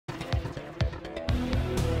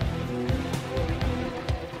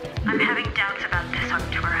having doubts about this,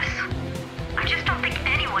 Arcturus. I just don't think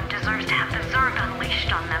anyone deserves to have the Zerg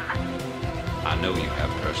unleashed on them. I know you have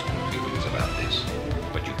personal feelings about this,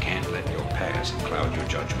 but you can't let your past cloud your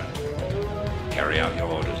judgment. Carry out your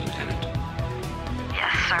orders, Lieutenant.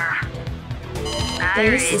 Yes, sir.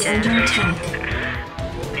 Base is under attack.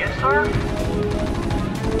 Yes, sir.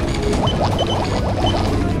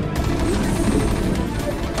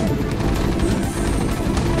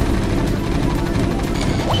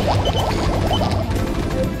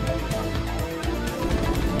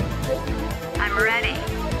 I'm ready.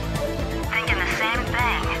 Thinking the same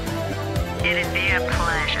thing. It'd be a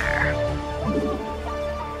pleasure.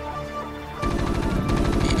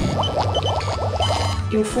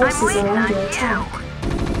 Your forces are under attack.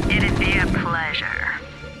 It'd be a pleasure.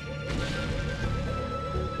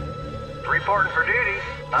 Reporting for duty.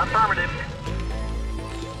 Affirmative.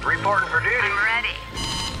 Reporting for duty. I'm ready.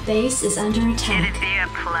 Base is under attack. It'd be a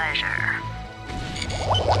pleasure.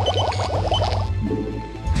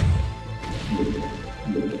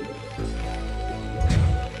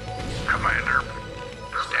 Commander,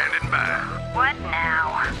 standing by. What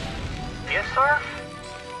now? Yes, sir?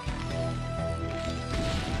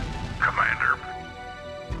 Commander,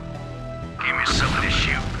 give me something to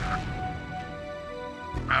shoot.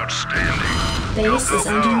 Outstanding. Base is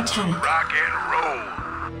under attack. Rock and roll.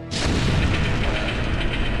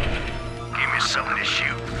 Give me something to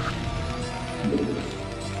shoot.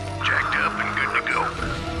 Jacked up and good to go.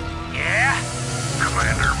 Yeah?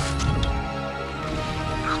 Commander.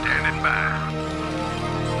 Standing by.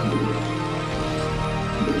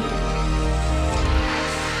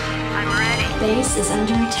 I'm ready. Base is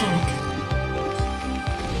under attack.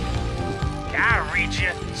 I read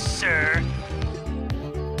you, sir.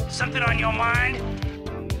 Something on your mind?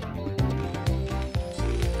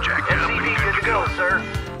 Jacked up and good to go, sir.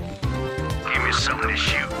 Give me something to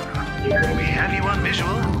shoot. We have you on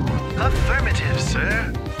visual? Affirmative,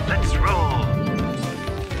 sir. Let's roll.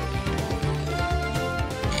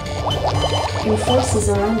 Your forces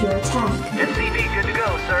are under attack. SCV good to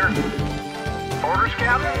go, sir. Orders,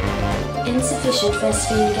 Captain? Insufficient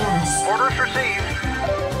Vespene gas. Orders received.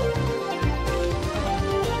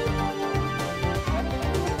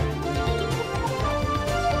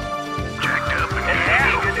 Jacked up and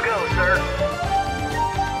good to go, sir.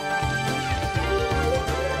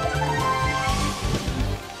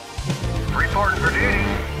 Reporting for duty.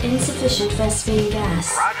 Insufficient Vespene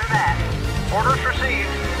gas. Roger that. Orders received.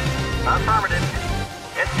 Affirmative.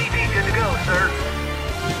 SCV good to go, sir.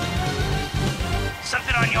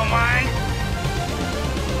 Something on your mind?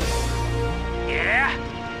 Yeah?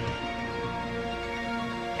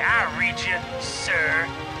 I read you, sir.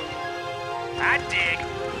 I dig.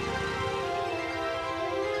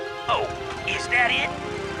 Oh, is that it?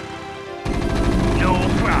 No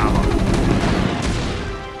problem.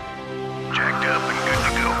 Jacked up and good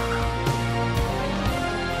to go.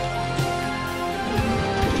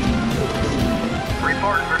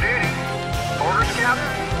 Reporting for duty. Orders,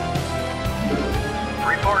 Captain?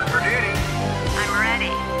 Reporting for duty. I'm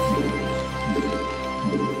ready.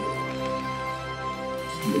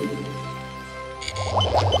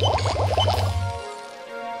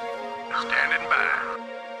 Standing by.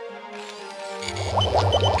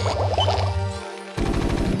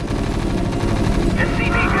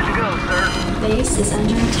 SCV good to go, sir. Base is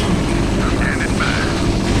under attack. Standing by.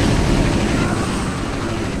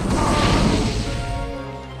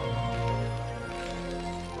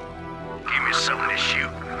 Give me something to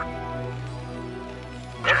shoot.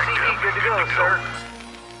 SCV good to go, sir.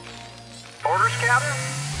 Orders, Captain?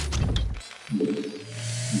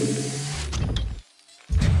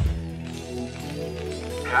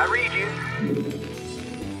 I read you.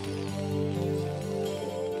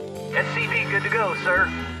 SCV good to go, sir.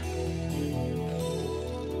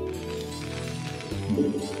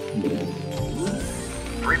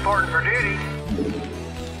 Reporting for duty.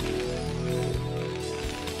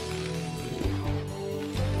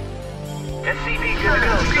 SCV good to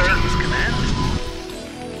go, sir. Command.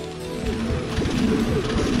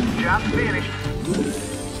 Job's finished.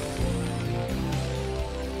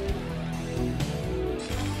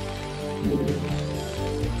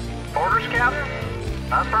 Orders, Captain?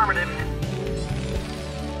 Affirmative.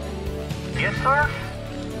 Yes, sir?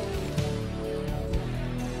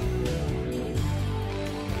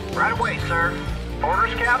 Right away, sir.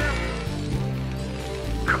 Orders, Captain?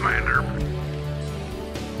 Commander.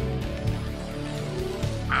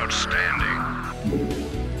 Outstanding.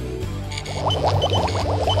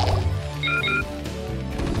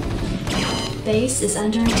 Base is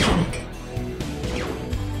under attack.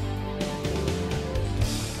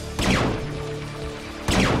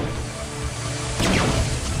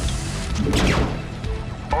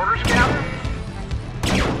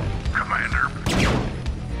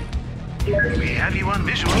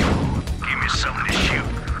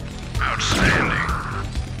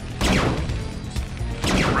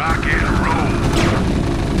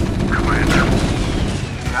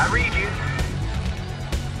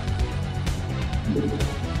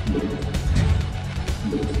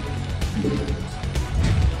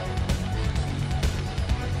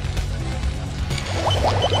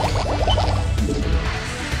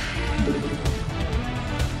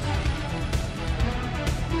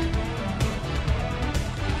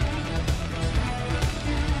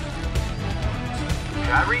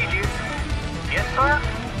 I read you. Yes, sir?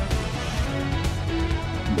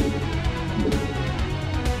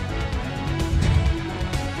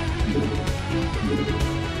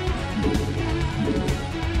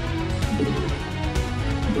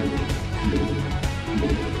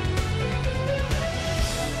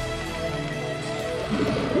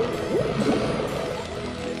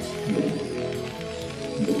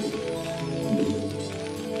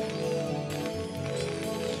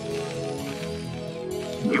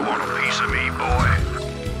 You want a piece of me, boy?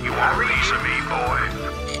 You want a piece of me, boy?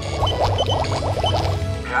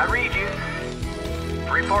 I read you.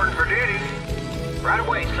 Reporting for duty. Right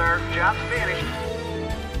away, sir. Job's finished.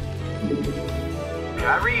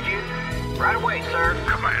 I read you. Right away, sir.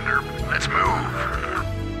 Commander, let's move.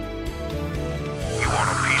 You want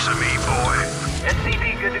a piece of me, boy?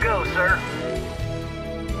 SCV good to go, sir.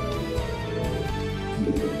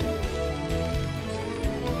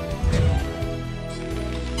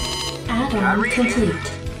 Add-on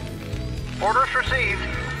complete. Orders received.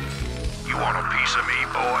 You want a piece of me,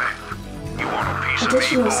 boy? You want a piece of me,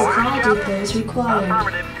 Additional boy? supply depots required.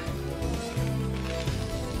 Affirmative.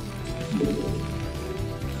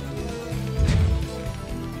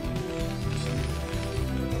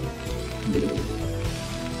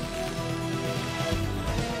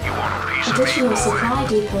 You want a piece of me, Additional boy? supply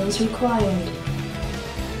depots required.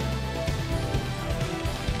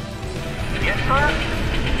 Yes, sir?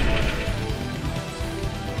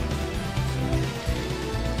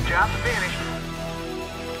 Job's finished.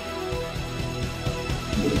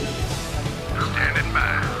 Standing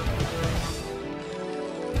by.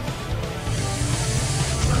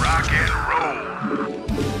 Rock and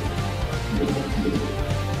roll.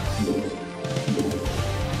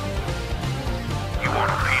 You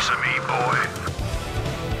want a piece of me, boy?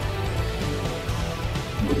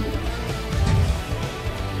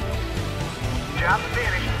 Job's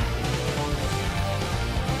finished.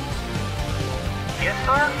 Yes,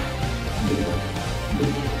 sir?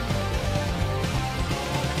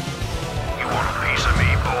 You want a piece of me,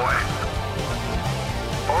 boy?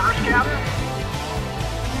 Orders, Captain?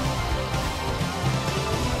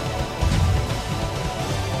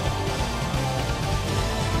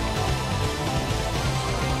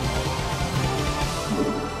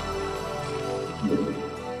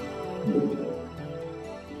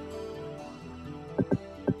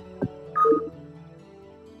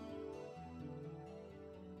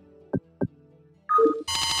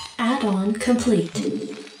 Add-on complete.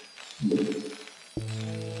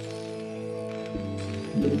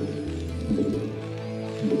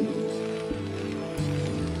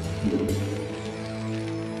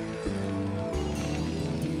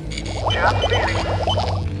 Job's finished.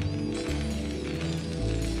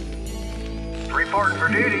 Reporting for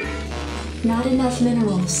duty. Not enough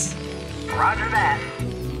minerals. Roger that.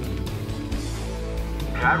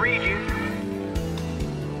 I read you.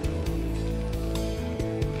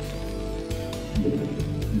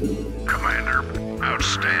 Commander,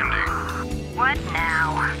 outstanding. What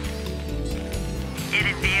now?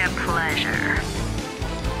 It'd be a pleasure.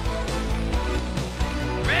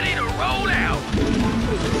 Ready to roll out!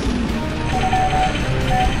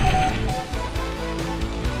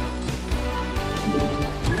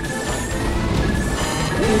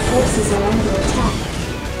 Your forces are under attack.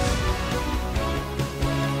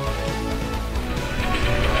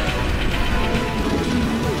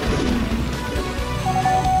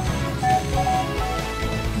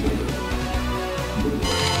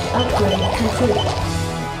 Upgrade complete.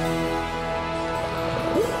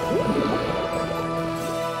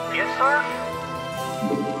 Yes, sir?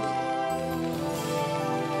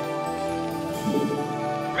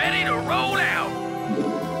 Ready to roll out!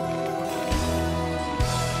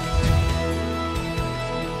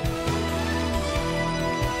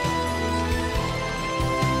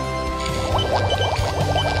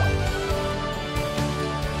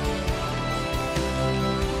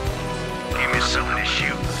 Give me something to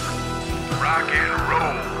shoot. Rock and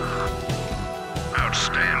roll.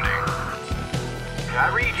 Outstanding.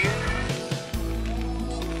 I read you.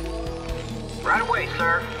 Right away,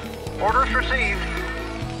 sir. Orders received.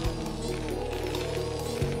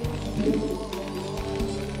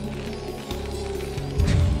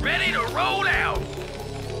 Ready to roll out!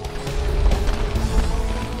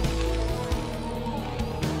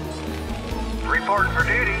 Reporting for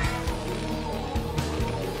duty.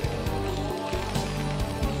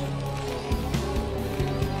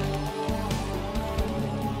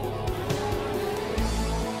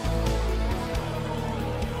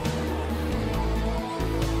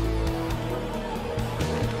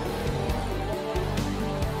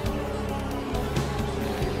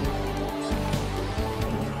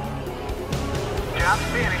 Job's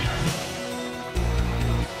finished.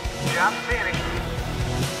 Job's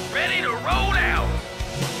finished. Ready to roll out.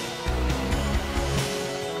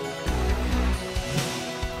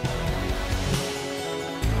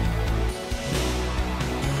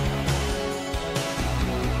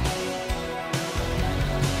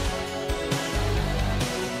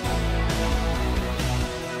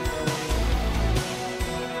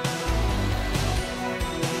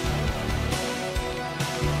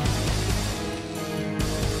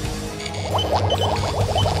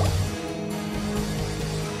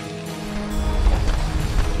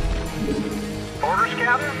 Orders,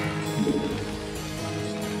 Captain?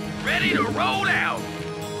 Ready to roll out.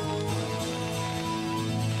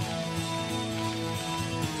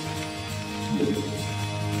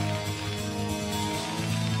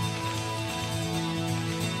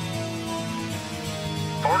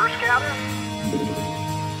 Orders, Captain?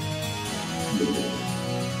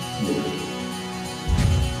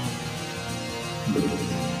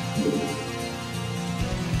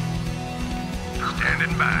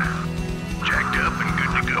 Standing by. Jacked up and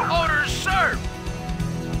good to go. Orders, sir.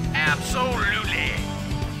 Absolutely.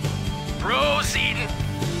 Proceeding.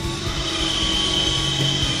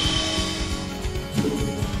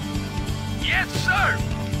 Yes, sir.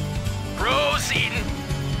 Proceeding.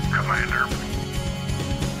 Commander.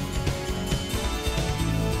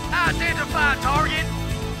 Identify target.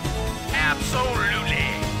 Absolutely.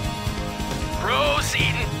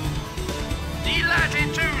 Proceeding.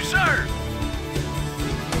 Delighted to, sir.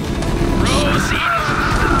 Proceeding.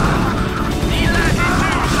 Delighted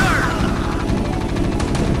to, sir.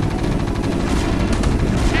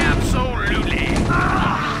 Absolutely.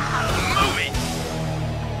 Move it.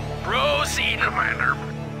 Proceeding. Commander.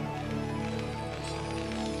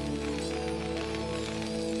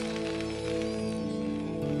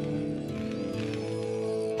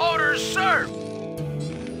 Orders, sir.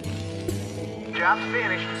 Job's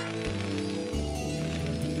finished.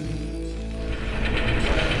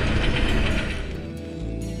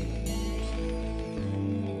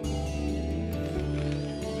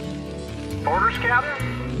 Orders,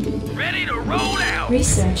 Captain? Ready to roll out.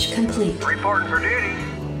 Research complete. Reporting for duty.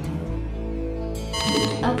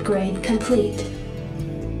 Upgrade complete.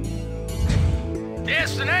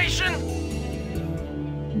 Destination.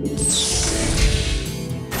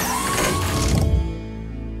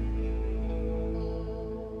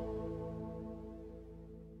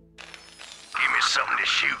 Give me something to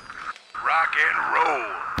shoot. Rock and roll.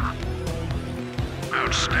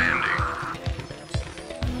 Outstanding.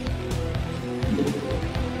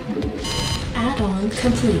 Add-on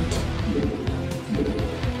complete.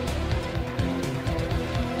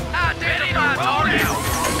 Identify target.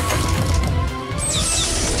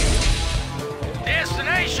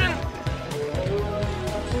 Destination.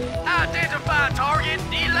 Identify target.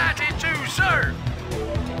 Delighted to, sir.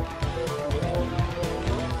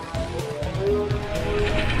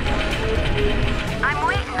 I'm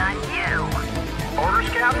waiting on you. Orders,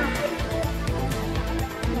 Captain?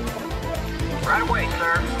 Right away,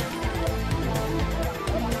 sir.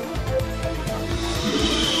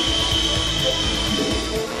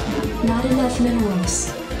 Not enough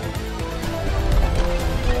minerals.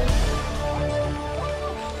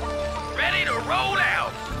 Ready to roll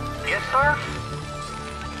out. Yes, sir?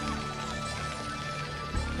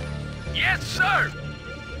 Yes, sir.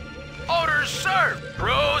 Orders, sir.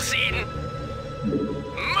 Proceeding.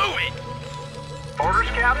 Move it. Orders,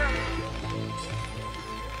 Captain?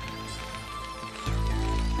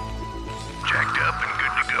 Jacked up and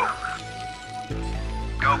good to go.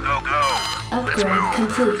 Go, go, go. Let's Upgrade move.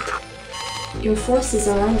 complete. Your forces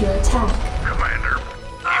are under attack. Commander,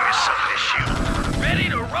 give me something to shoot. Ready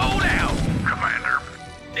to roll out. Commander,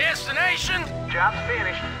 Destination. Job's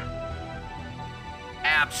finished.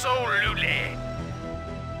 Absolutely.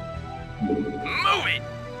 Move it.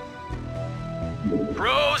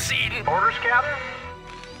 Proceeding. Orders, Captain?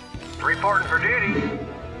 Reporting for duty.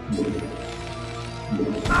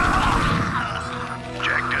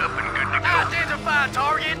 jacked up and good to go. Identify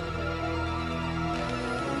target.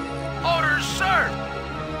 Orders, sir.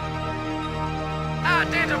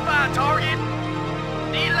 Identify target.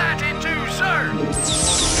 Delighted to, sir.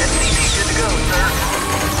 SCV good to go,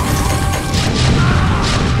 sir.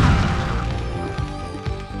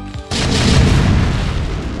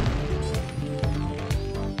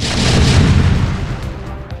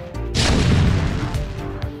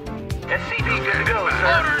 SCV good to go,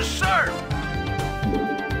 sir. Orders, sir.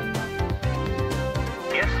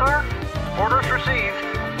 Yes, sir. Orders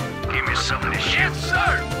received. Give me something to shoot. Yes,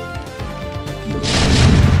 sir.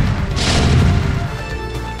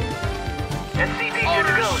 SCV good to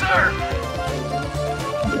Orders, go, sir. sir.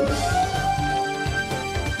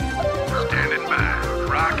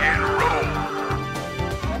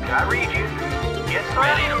 read you. Yes, sir.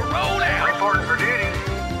 Ready to roll out. Reporting for duty.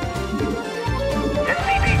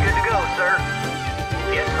 SCP good to go, sir.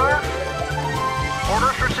 Yes, sir.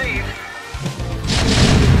 Orders received.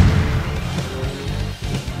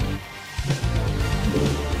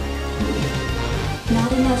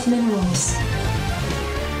 Not enough minerals.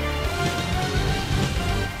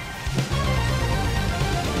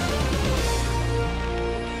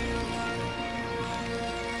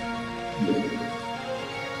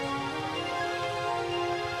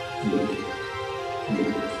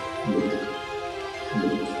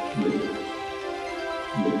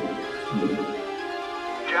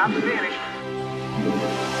 Job's finished.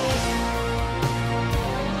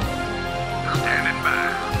 Standing by.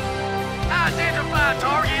 Identify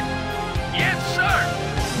target. Yes, sir.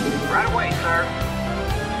 Right away, sir.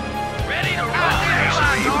 Ready to roll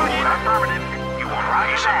Identify out. target. Affirmative. You want a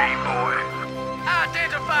Roger piece of me, that. boy?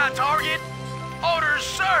 Identify target. Orders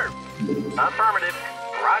served. Affirmative.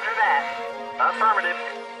 Roger that. Affirmative.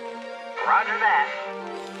 Roger that.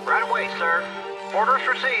 Right away, sir. Orders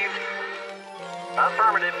received.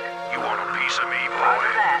 Affirmative. You want a piece of me, boy?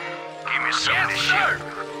 Roger that. Give me some of Yes, this sir. shit.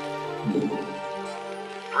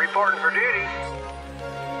 Reporting for duty.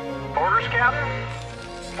 Orders, Captain.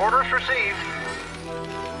 Orders received.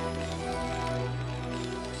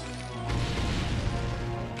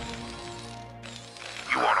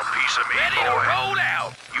 You want a piece of me, Ready to boy? roll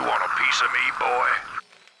out. You want a piece of me, boy?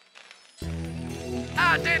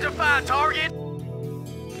 Identify target.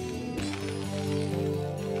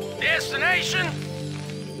 Destination.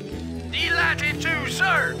 D-latitude,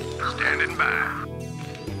 sir. Standing by.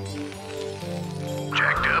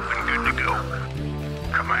 Jacked up and good to go.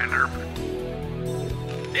 Commander.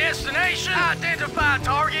 Destination. Identify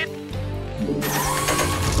target.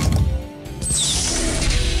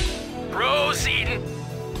 Proceeding.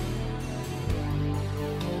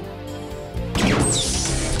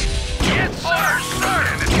 Yes, sir, sir.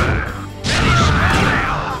 Standing by. Ready to roll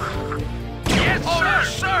out. Yes,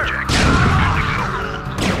 sir. Jacked up and good to go.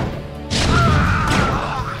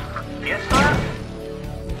 Yes, sir.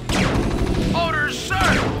 Orders,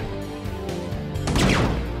 sir.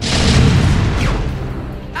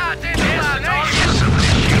 Identify target. Some of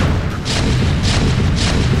this shit.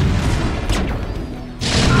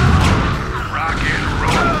 Rock and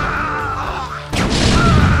roll.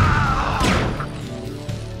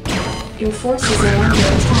 Your forces are under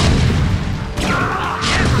attack.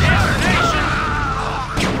 Destination.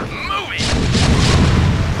 Moving.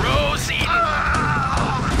 Proceeding.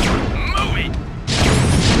 Moving.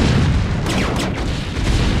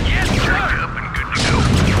 Yes, Jacked sir. up and good to go.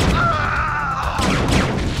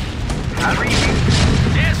 I read you.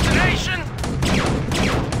 Destination.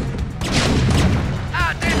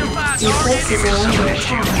 Identify Your target. forces are under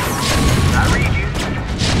attack. I read you.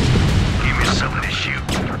 Give me some of this shit.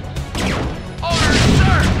 Orders,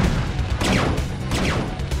 sir.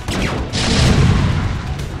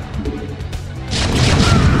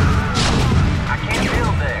 I can't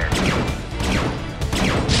build there.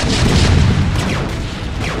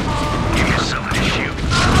 Give me some of this shit.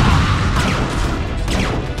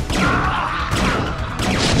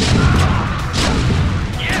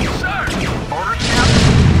 Yes, sir. Orders,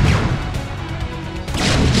 Captain.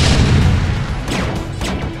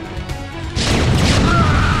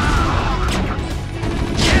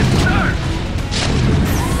 Yes, sir.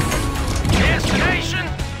 Destination.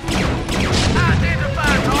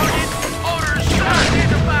 Identify target. Orders, sir.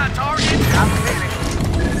 Identify target. Job's finished.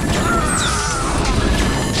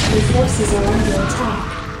 Your forces are under attack.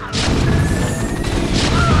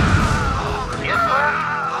 Yes, sir.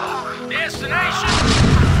 Destination.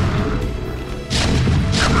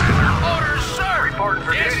 Orders, sir. Reporting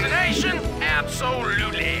for duty. Destination.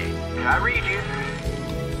 Absolutely. I read you.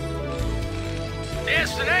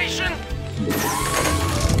 Destination.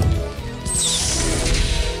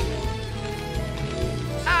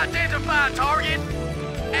 Identify target.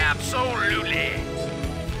 Absolutely.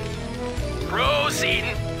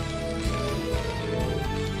 Proceeding.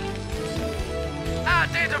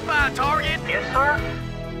 Identify target. Yes, sir.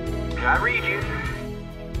 I read you.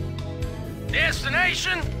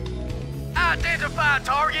 Destination. Identify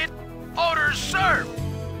target. Orders served.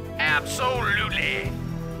 Absolutely.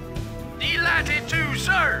 D-latitude,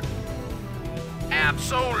 sir.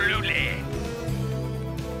 Absolutely.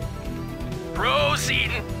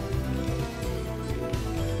 Proceeding.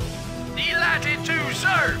 D-latitude,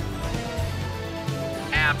 sir.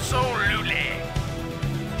 Absolutely.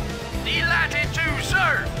 D-latitude,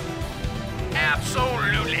 sir.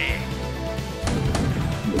 Absolutely.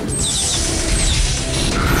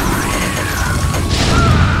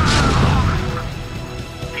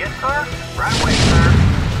 Yes, sir. Right away, sir.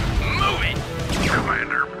 Move it!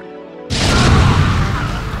 Commander.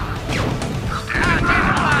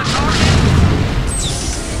 Identify target!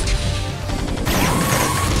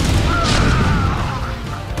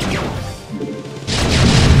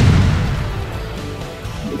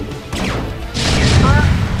 Yes, sir.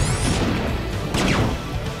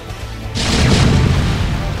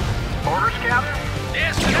 Orders, Captain.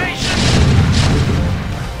 Destination!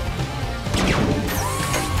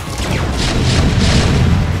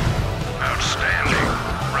 Outstanding.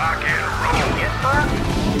 Rock and roll. Yes,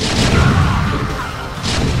 sir.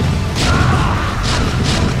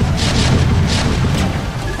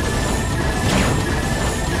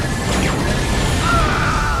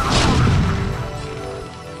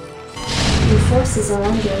 Your forces are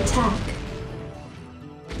under attack.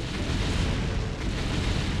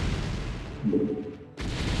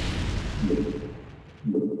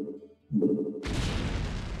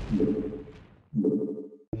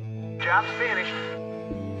 Job's finished.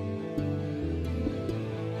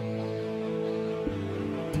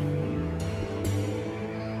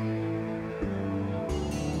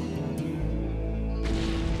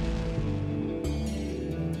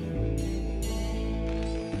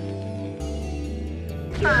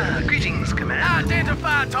 Greetings, Commander.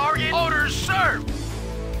 Identify target! Orders, sir!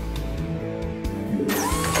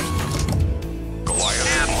 Goliath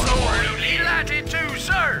Absolutely delighted to,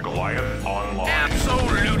 sir! Goliath online.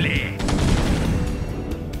 Absolutely!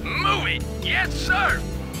 Move it! Yes, sir!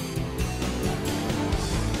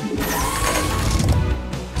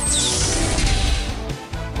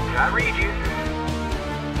 I read you.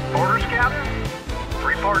 Orders, Captain.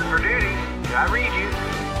 Reporting for duty. I read you.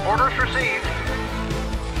 Orders received.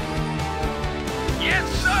 Yes,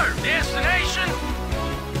 sir! Destination!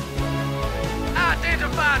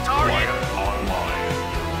 Identify target! Goliath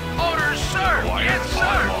online. Orders, sir! Goliath Yes,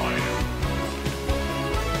 sir! online.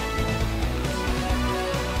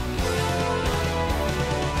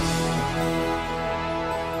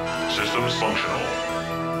 Systems functional.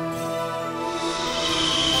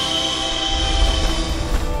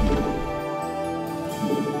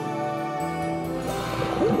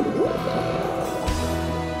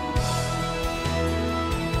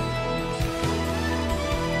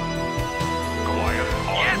 Goliath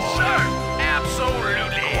Yes, online. sir!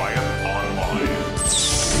 Absolutely! Goliath online.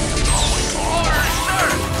 Calling Orders, online. sir!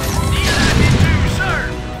 Delighted to, sir!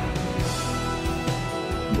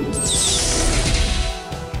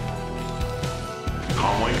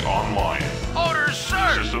 Comlink online. Orders,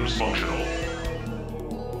 sir! Systems functional.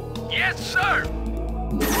 Yes, sir!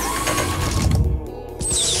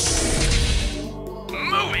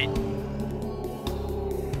 Move it!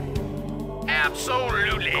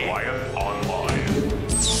 Absolutely! Goliath online.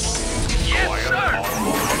 Yes, Goliath sir!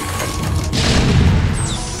 online.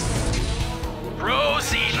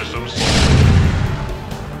 Proceed! Systems functional.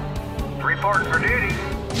 Reporting for duty.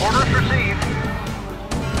 Orders received.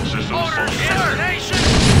 Systems Orders, functional. destination!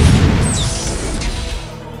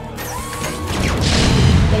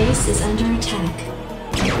 Base is under attack.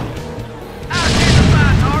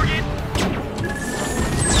 Identify target!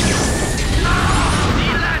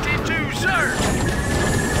 Delighted to, sir!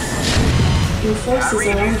 Your forces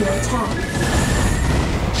are under attack.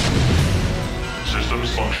 Systems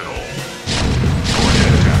functional. Go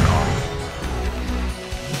ahead, TACOM.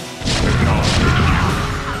 Acknowledged.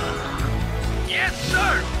 Yes,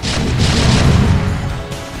 sir!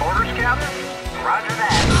 Orders, Captain. Roger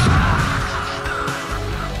that.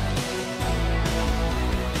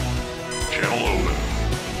 Channel open.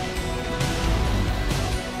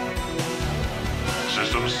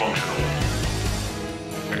 Systems functional.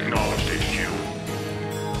 Acknowledged, HQ.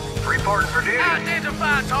 Reporting for duty.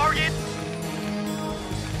 Identify target!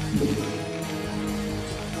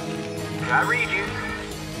 I read you.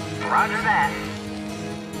 Roger that.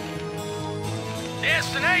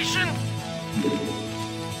 Destination!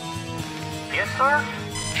 Yes, sir.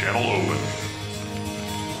 Channel open.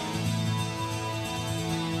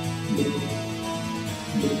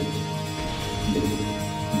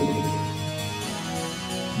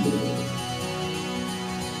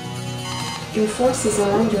 Your forces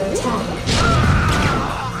are under attack.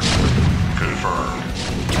 Confirmed.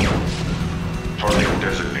 Target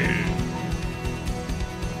designated.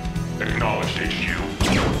 Acknowledged, HQ.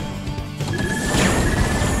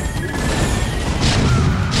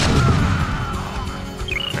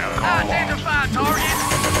 Navcom locked. Identify target!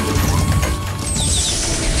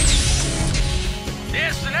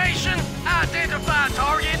 Destination! Identify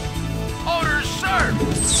target! Orders, sir!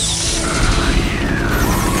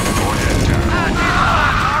 Go ahead, TACOM.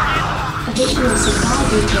 Identify target! Additional supply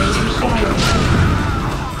depots required.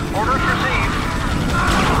 Orders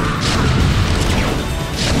received.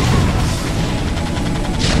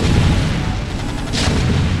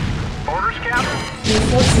 Orders, Captain. Your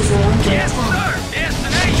forces are under Yes, attack. sir.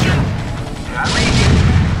 Destination. Can I read you?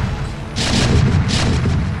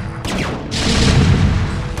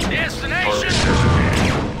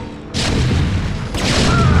 Destination.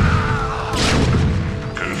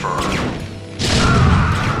 Confirmed.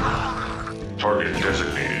 Target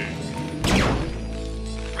designated.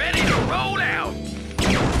 Ready to roll out.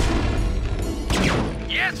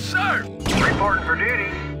 Yes, sir. Reporting for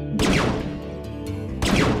duty.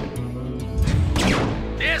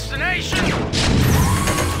 Destination.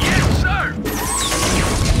 Yes, sir.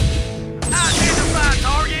 Identify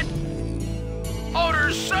target.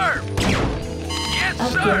 Orders, sir. Yes,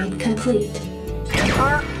 sir. Upgrade complete. Yes,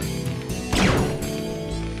 sir.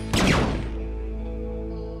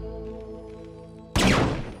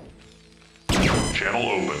 Channel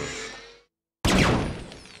open.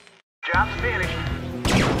 Job's finished.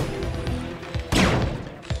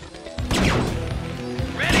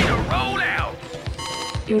 Ready to roll out.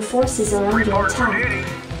 Your forces are under Reporting for attack. duty.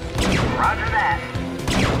 Roger that.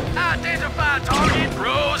 Identify target.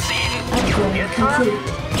 Proceeding. Upgrade Yes, sir. complete.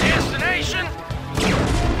 Destination.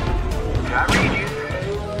 Can I read you?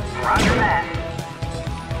 Roger that.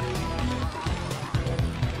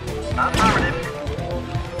 Affirmative.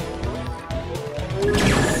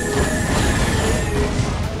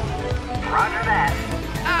 Roger that.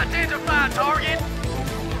 Identify target.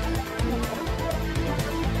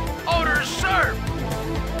 Orders, sir.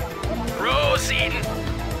 Proceeding.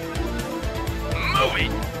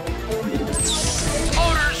 Moving.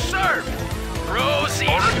 Orders, sir.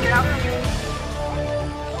 Proceeding. Orders, Captain.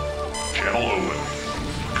 Channel open.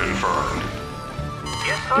 Confirmed.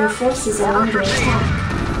 Yes, sir. Your forces are Orders under received. attack.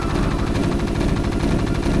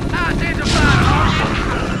 Identify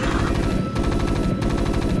target.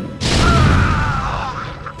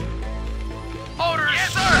 Orders,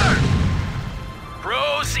 yes, sir.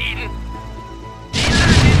 Proceeding.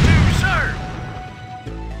 Elected to, sir.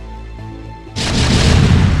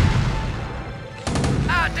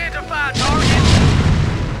 Identify target.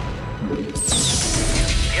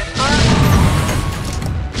 Yes, sir.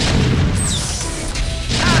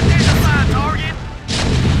 Identify target.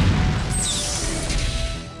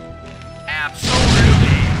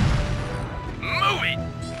 Absolutely. Move it.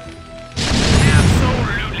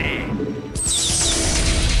 Absolutely.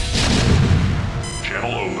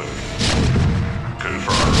 Channel open.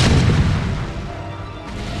 Confirmed.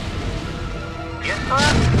 Yes,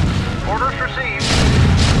 sir. Orders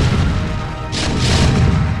received.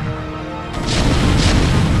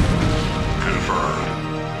 Confirmed.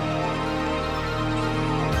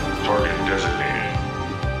 Target designated.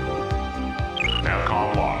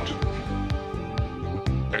 Navcom locked.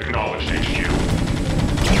 Acknowledged HQ.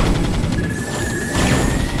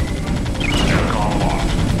 Navcom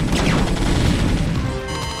locked.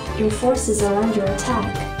 Your forces are under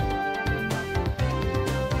attack.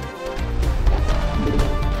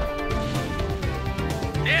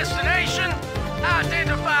 Destination.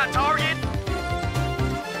 Identify target.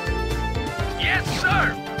 Yes,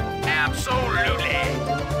 sir. Absolutely.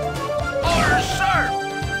 Orders, sir.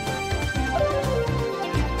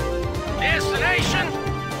 Destination.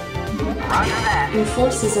 Roger that. Your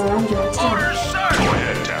forces are under attack. Orders, Go sir.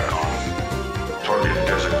 ahead, TACOM. Target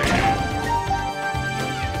designated.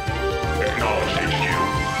 Acknowledged HQ.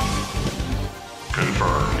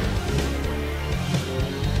 Confirmed.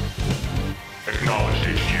 Acknowledged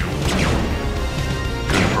HQ.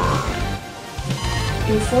 Confirmed.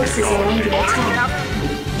 Your forces are under Orders, attack. Captain.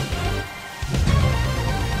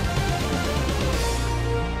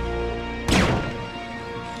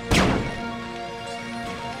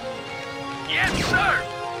 Yes, sir.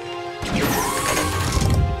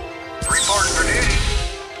 Reporting for duty.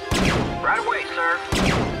 Right away, sir.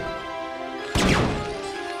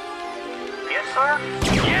 Yes, sir.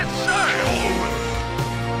 Yes, sir. Channel open.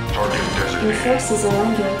 Target Your designated. forces are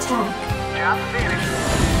under attack. Job's finished.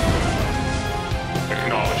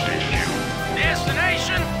 Acknowledged HQ.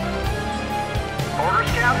 Destination.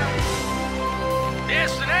 Orders, Captain.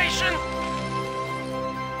 Destination.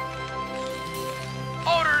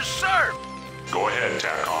 Orders, sir. Go ahead,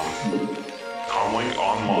 TACOM. Comlink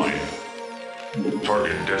online.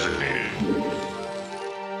 Target designated.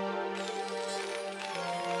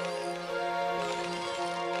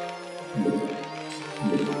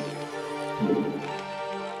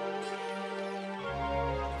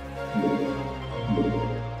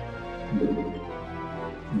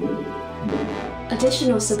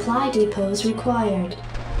 Additional supply depots required.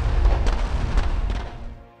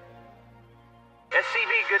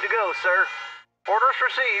 SCV good to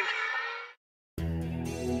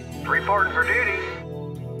Reporting for duty.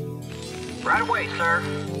 Right away, sir.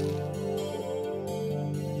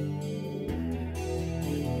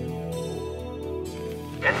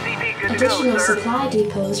 SCP good to Additional go, sir. supply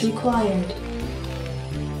depots required.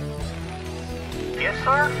 Yes,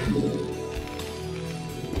 sir.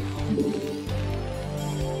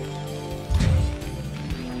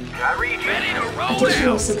 I read you. Ready to roll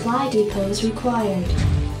Additional out. supply depots required.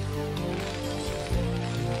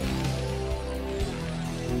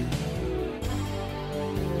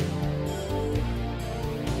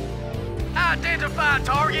 Identify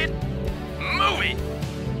target. Move it.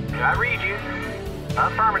 I read you.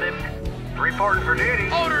 Affirmative. Reporting for duty.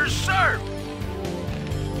 Orders served.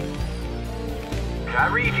 I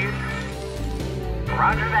read you.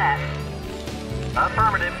 Roger that.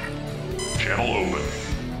 Affirmative. Channel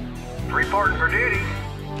open. Reporting for duty.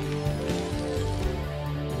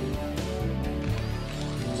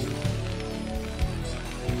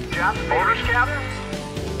 Job orders, Captain?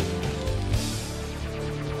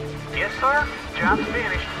 Yes, sir. Job's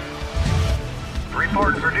finished.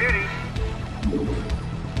 Reporting for duty.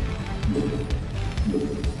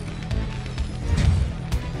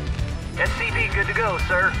 SCP good to go,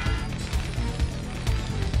 sir.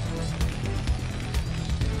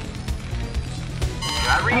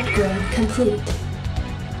 I read you. Upgrade complete.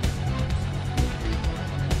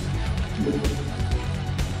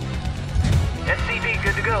 SCP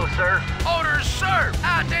good to go, sir. Orders served.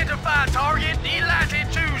 Identify target.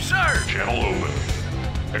 Delighted to, sir. Channel open.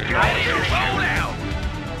 Ready Acknowledged to roll HQ. out.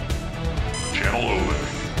 Channel open.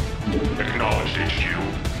 Acknowledged HQ.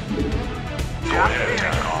 Go Job ahead, finished.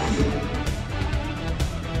 TACOM.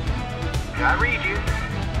 I read you.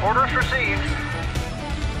 Orders received.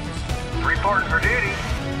 Reporting for duty.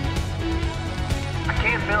 I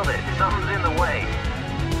can't build it. Something's in the way.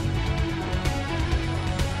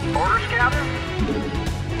 Orders, Captain?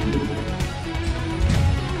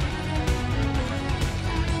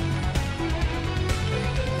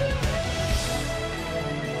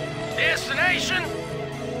 Destination.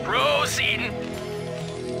 Proceeding.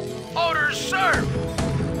 Orders served.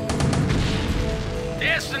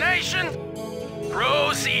 Destination.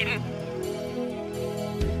 Proceeding.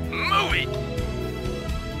 Move it.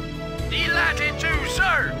 Delighted to,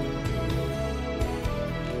 sir.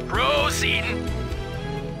 Proceeding.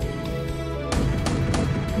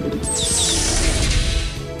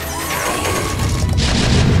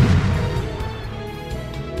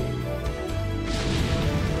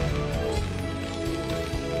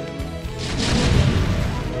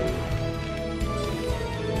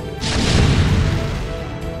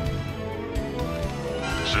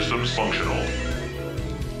 Systems functional.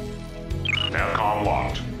 TACOM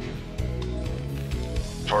locked.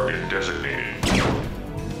 Target designated.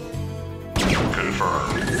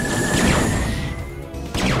 Confirmed.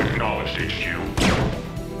 Acknowledged HQ. Your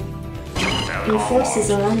TACOM forces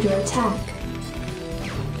locked. are under attack.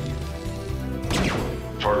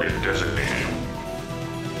 Target designated.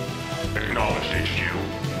 Acknowledged HQ.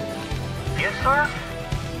 Yes, sir?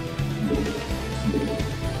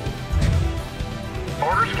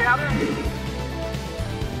 Orders, Captain?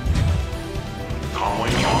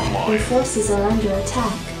 Comlink Your online. forces are under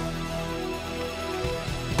attack.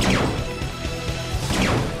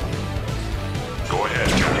 Go ahead,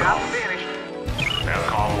 Job TACOM. finished.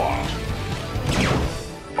 TACOM locked.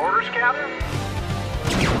 Orders, Captain?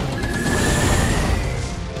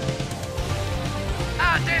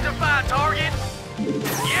 Identify target.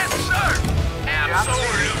 Yes, sir.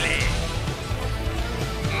 Absolutely.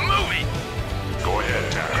 Move it. Go ahead,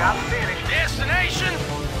 Job TACOM. finished. Destination.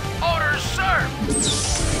 Orders served.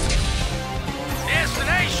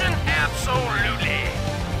 Destination. Absolutely.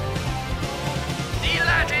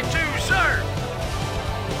 Delighted to, sir.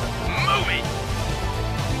 Move it.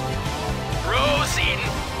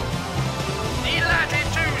 Proceeding. Delighted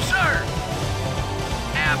to, sir.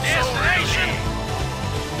 Destination.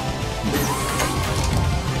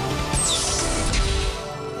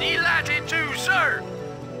 Delighted to, sir.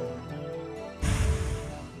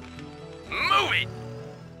 Move it.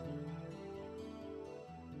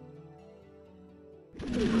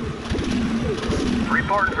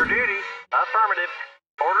 Reporting for duty. Affirmative.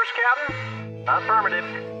 Orders, Captain? Affirmative.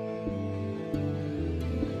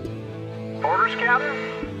 Orders, Captain?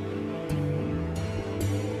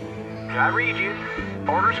 I read you.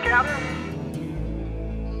 Orders, Captain?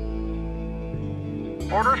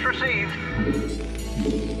 Orders received.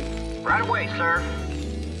 Right away, sir.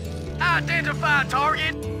 Identify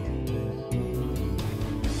target.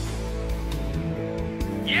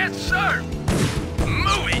 Yes, sir.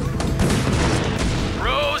 Move it.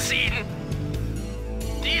 Proceeding.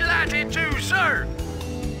 Delighted to, sir.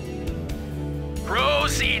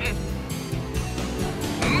 Proceeding.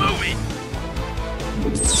 Moving.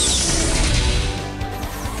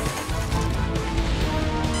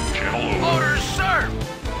 Channel open. Orders, sir.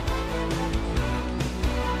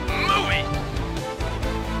 Moving.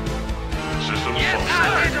 Systems Yes,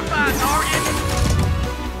 functional. identify target.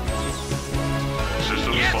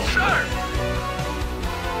 Systems Yes, functional. sir.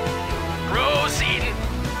 Proceeding.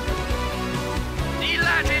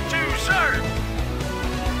 Delighted to, sir.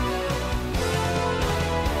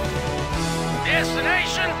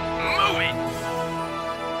 Destination, moving.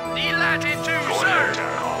 Delighted to, Go sir. ahead,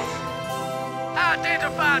 TACOM.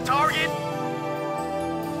 Identify target.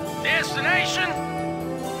 Destination,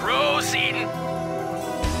 proceeding.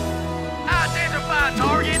 Identify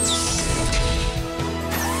target.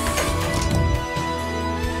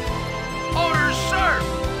 Orders, sir.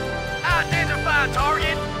 Identify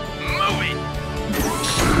target. Moving.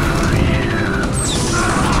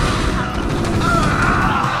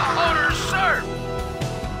 Orders, sir.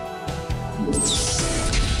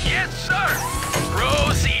 Yes, sir.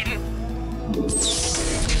 Proceeding.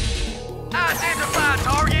 Identify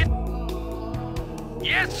target.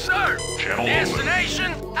 Yes, sir. Channel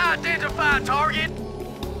Destination. Identify target.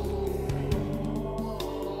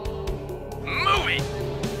 Moving.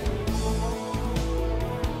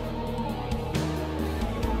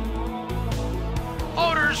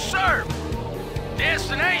 Orders, sir.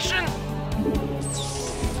 Destination.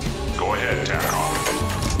 Go ahead, TACOM.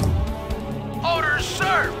 Orders,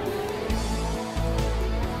 sir.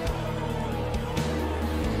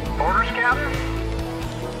 Orders, Captain?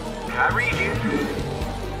 I read you.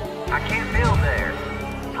 I can't build there.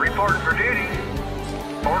 Reporting for duty.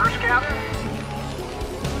 Orders, Captain?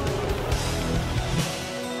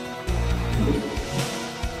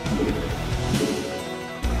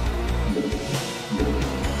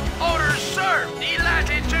 Orders, sir.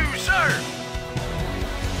 Delighted to, sir.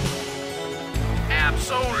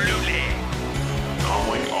 Absolutely.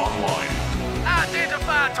 Comlink online.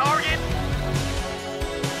 Identify target.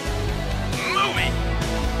 Moving.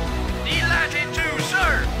 Delighted to,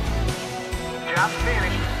 sir. Job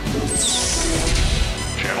finished.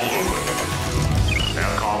 Channel open.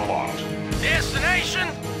 TACOM locked. Destination.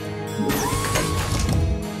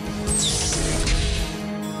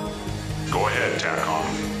 Go ahead, TACOM.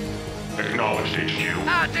 Acknowledged, HQ.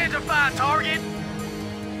 Identify target.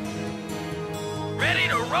 Ready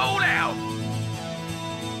to roll out.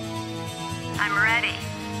 I'm ready.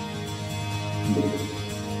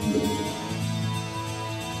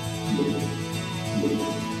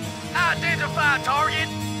 Identify target.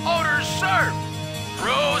 Orders, sir.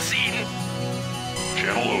 Proceeding.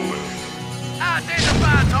 Channel open.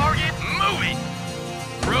 Identify target. Moving.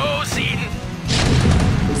 Proceeding.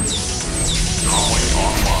 Comlink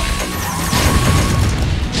online.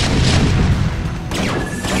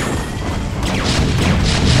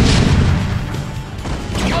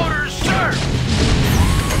 Orders, sir.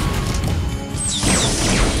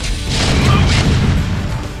 Moving.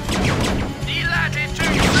 Delighted to,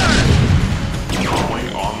 sir.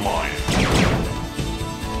 Comlink online.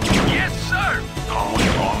 Yes, sir.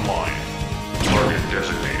 Comlink online. Target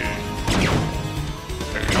designated.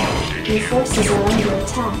 Acknowledged, Your HQ. forces are under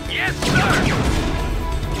attack. Yes, sir.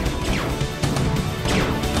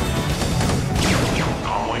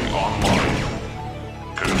 Comlink online.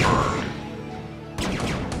 Confirmed.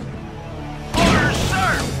 Orders,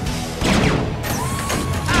 sir.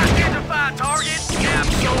 Identify target.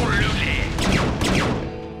 Absolutely.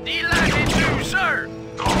 Delighted to, sir.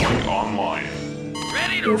 Comlink online.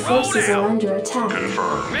 Ready to Your roll forces are out. under attack.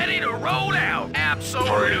 Confirmed. Ready to roll out. Target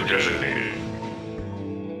Absolutely. designated.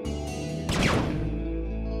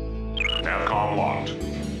 TACOM locked.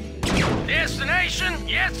 Destination.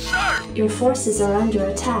 Yes, sir. Your forces are under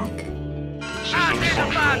attack. Systems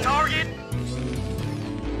Identify functional. target.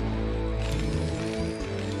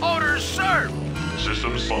 Orders, sir.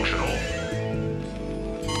 Systems functional.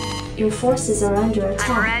 Your forces are under I'm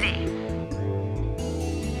attack. ready.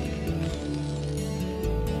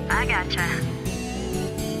 I gotcha.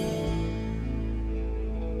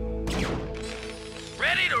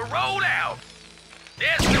 Ready to roll out.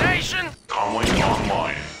 Destination. Comlink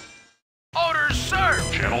online. Orders, sir.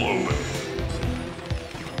 Channel open.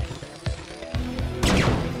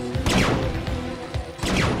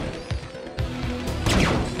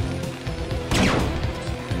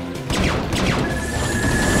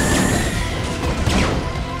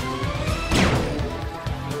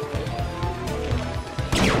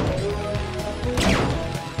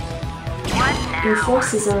 What now? Your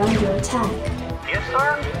forces are under attack. Yes,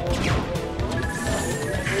 sir?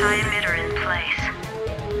 High emitter in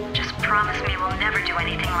place. Just promise me we'll never do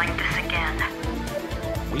anything like this again.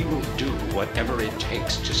 We will do whatever it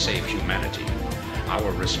takes to save humanity.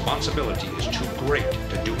 Our responsibility is too great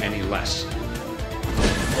to do any less.